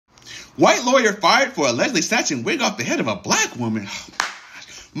White lawyer fired for allegedly snatching wig off the head of a black woman.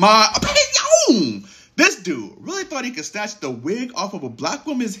 This dude really thought he could snatch the wig off of a black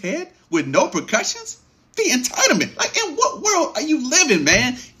woman's head with no repercussions? The entitlement. Like, in what world are you living,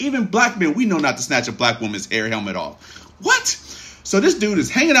 man? Even black men, we know not to snatch a black woman's hair helmet off. What? So this dude is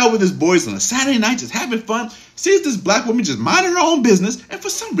hanging out with his boys on a Saturday night, just having fun, sees this black woman just minding her own business, and for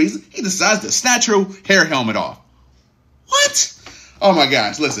some reason, he decides to snatch her hair helmet off. What? Oh my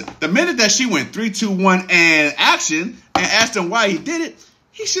gosh, listen, the minute that she went 3, 2, 1 and action and asked him why he did it,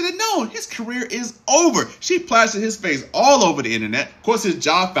 he should have known his career is over. She plastered his face all over the internet. Of course, his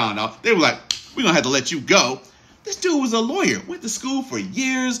job found out. They were like, we're going to have to let you go. This dude was a lawyer, went to school for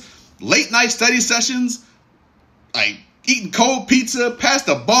years, late night study sessions, like eating cold pizza, passed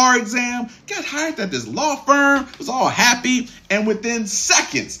a bar exam, got hired at this law firm, was all happy, and within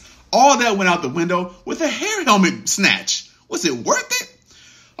seconds, all that went out the window with a hair helmet snatch. Was it worth it?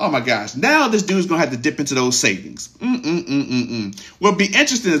 Oh my gosh. Now this dude's going to have to dip into those savings. What'd be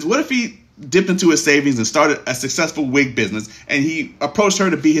interesting is what if he dipped into his savings and started a successful wig business and he approached her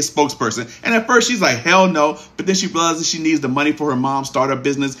to be his spokesperson. And at first she's like, hell no. But then she realizes she needs the money for her mom's startup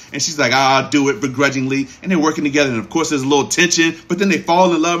business. And she's like, I'll do it begrudgingly. And they're working together. And of course there's a little tension, but then they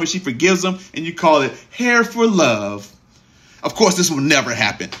fall in love and she forgives him. And you call it hair for love. Of course, this will never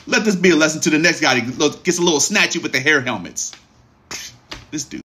happen. Let this be a lesson to the next guy that gets a little snatchy with the hair helmets. This dude.